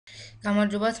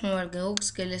გამარჯობათ, მე ვარ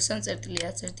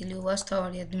ge-lessons.at.ua-ს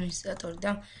მთავარი ადმინისტრატორი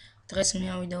და დღეს მე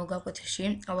ამ ვიდეო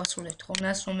გაკვეთილში ავასრულებთ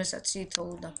ხოვნას, რომელსაც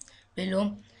ითხოვდა ბელო,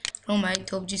 რომ აი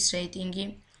top.ge-ს რეიტინგი,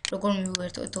 როგორ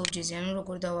მივუერთოთ top.ge-ზე, ანუ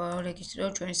როგორ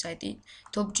დავარეგისტრიროთ ჩვენი საიტი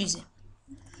top.ge-ზე.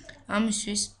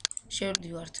 ამისთვის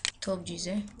შევდივართ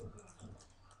top.ge-ზე.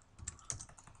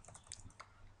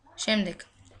 შემდეგ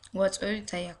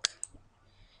ვაწვევით აი აქ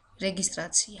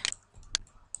რეგისტრაცია.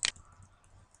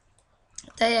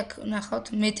 და აქ ნახავთ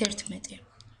მე-11.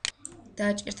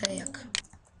 დააჭერთ აი აქ.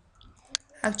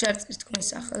 აქ ჩარწერთ თქვენ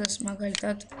სახელს,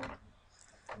 მაგალითად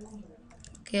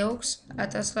geox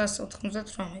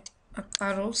 1998. აქ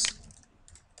პაროლს.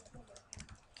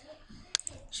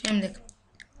 შემდეგ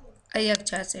აი აქ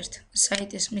ჩარწერთ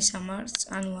საიტის მისამართს,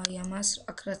 ანუ აი ამას,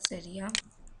 აქ რაც წერია.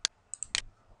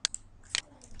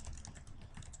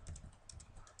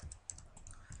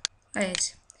 აი ეს.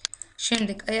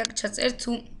 შემდეგ აი აქ ჩაწერთ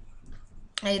თუ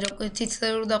აი როგორ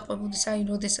თითქოს დაყვებოდეს, აი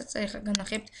როდესაც ახლა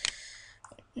განახებთ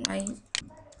აი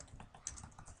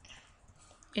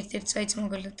ერთ-ერთ საიტს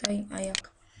მაგალითად აი აქ.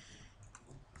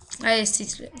 აი ეს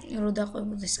თითქოს რო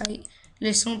დაყვებოდეს, აი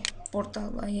lesson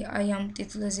portal, აი ამ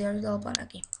თითქოსზე არის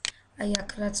ლაპარაკი. აი აქ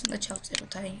რაც უნდა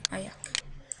ჩავწეროთ, აი აქ.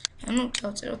 ანუ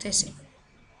ჩავწეროთ ესე.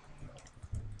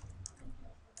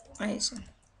 აი ესე.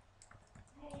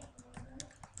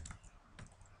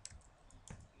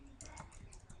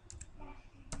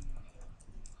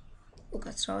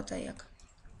 უკაცრავად აი აქ.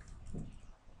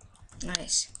 აი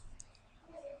ეს.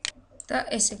 და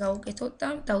ესე გავუკეთოთ და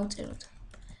დავუწეროთ.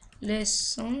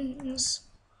 lessons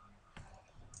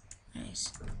აი ეს.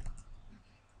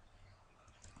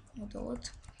 მოდოთ.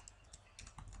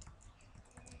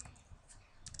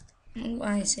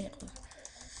 აი ესე იყო.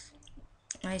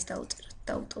 აი ეს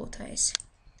დავუწეროთ აი ესე.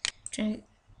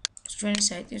 ჩვენი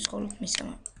საიტის ხოლმე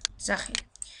მისამართი.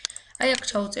 აი აქ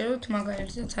ჩავუწეროთ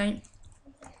მაგალითად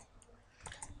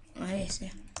აი ესე.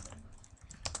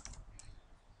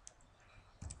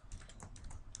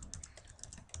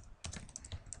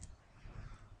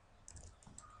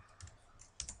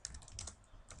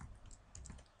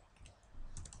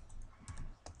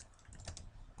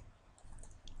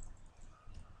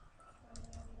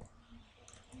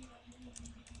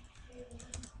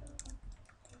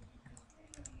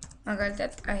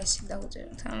 მაგალითად აი ესე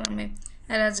დავუწეროთ, ამამე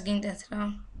რაც გინდათ რა.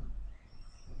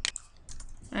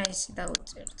 აი ესე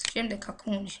დავუწეროთ. შემდეგ აქ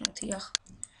უნიშნოთ იახ.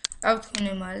 აქ თქვენ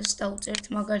ემაილს დავუწერთ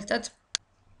მაგალითად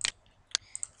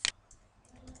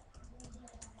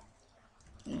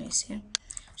ესე.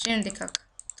 შემდეგ აქ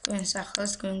თქვენ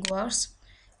სახელს, თქვენ გვარს.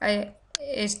 აი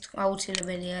ეს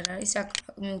აუცილებელი არ არის. აქ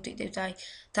მივუტიტებთ აი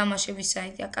თამაშების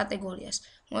საიტი, კატეგორიას.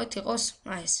 მოეთ იყოს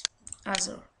აი ეს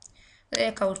აზრო. და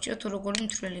აქ აურჩიოთ თუ როგორი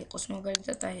მთვრელი იყოს,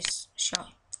 მაგალითად აი ეს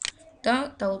შავი. და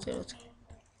დავუწეროთ.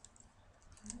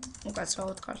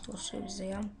 უკაცრავად ქართულს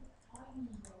შევიზეა.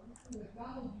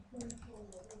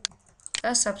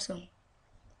 და საბრძოლო.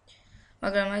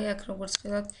 მაგრამ აი აქ როგორც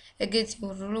ხედავთ, ეგეთი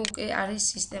ურულო უკვე არის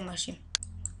სისტემაში.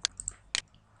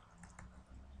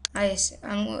 აი ეს,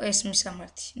 ანუ ეს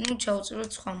მისამართი. ნუ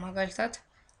ჩავუწეროთ სხვა მაგალითად.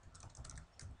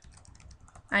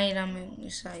 აი რამე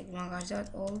საით მაგალითად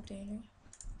all-day.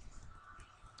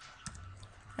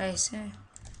 აი ესე.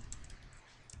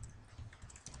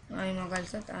 აი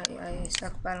მაგალითად აი ეს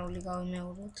აქ პაროლი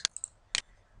გავიმეოროთ.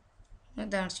 და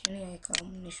დარჩენი აი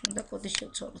გავუნიშნოთ და კოდი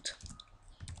შევცვალოთ.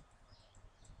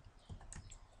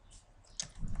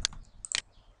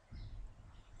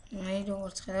 აი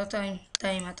როგორც ხედავთ, აი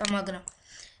დაიმატა, მაგრამ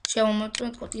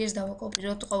შევამოწმოთ კოდი, ეს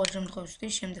დავაკოპიროთ ყოველ შემთხვევაში.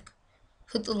 შემდეგ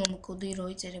ხტლ კოდი რო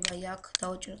იწერება აი აქ,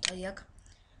 დავაჭეროთ აი აქ.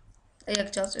 აი აქ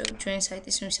ჩავწეროთ ჩვენი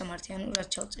საიტის მისამართი, ანუ რაც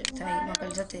ჩავწერეთ, აი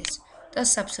მაგალითად ეს და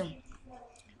საბრძოლო.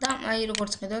 და აი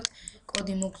როგორც ხედავთ,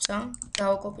 კოდი მოგცა,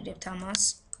 დავაკოპირებთ ამას.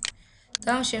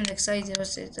 და შემდეგ საიტზე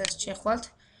როცა შეხვალთ,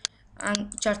 ან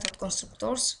ჩართავთ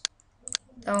კონსტრუქტორს,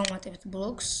 დავამატებთ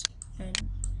ბლოკს.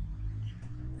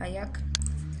 აი აქ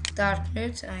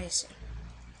დაარქმევთ აი ესე.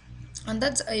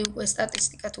 ანდაც აი უკვე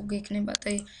სტატისტიკა თუ გექნებათ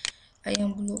აი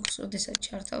ამ ბლოკს, როდესაც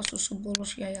ჩართავს უსულ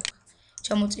ბოლოში აი აქ.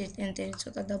 ჩამოწიეთ ენტერი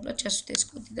ცოტა დაბლა, ჩასვით ეს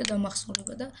კოდი და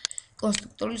დამახსოვრება და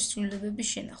კონსტრუქტორის ცვლილებების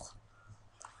შენახვა.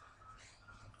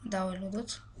 დაველოდოთ.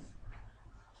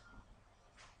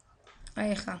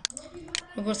 აი ხა.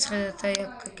 როგორც ხედავთ, აი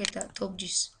აქ გაკეთა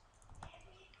top.ge-ს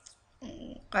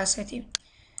ასეთი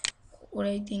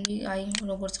რეიტინგი, აი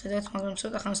როგორც ხედავთ, მაგრამ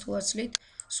ცოტა ხანს თუ ვაცლით,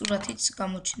 სურათიც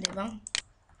გამოჩნდება.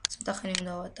 ცოტა ხანი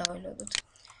უნდა დაველოდოთ.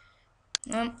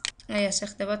 აი ასე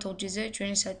ხდება top.ge-ზე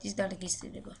ჩვენი საიტის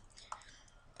დარეგისტრირება.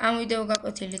 ამ ვიდეო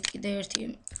გაკვეთილით კიდევ ერთი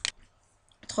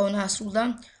თხოვნა ასრულდა.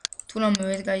 თუ რამე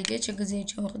ვერ გაიგეთ,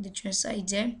 შეგიძლიათ ჩამოხვიდეთ ჩვენ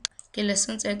საიტზე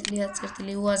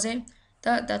ge-lessons.at.ua-ზე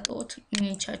და დატოვოთ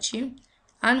მინი ჩატში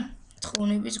ან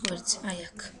თხოვნების გვერდზე, აი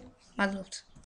აქ. მადლობთ.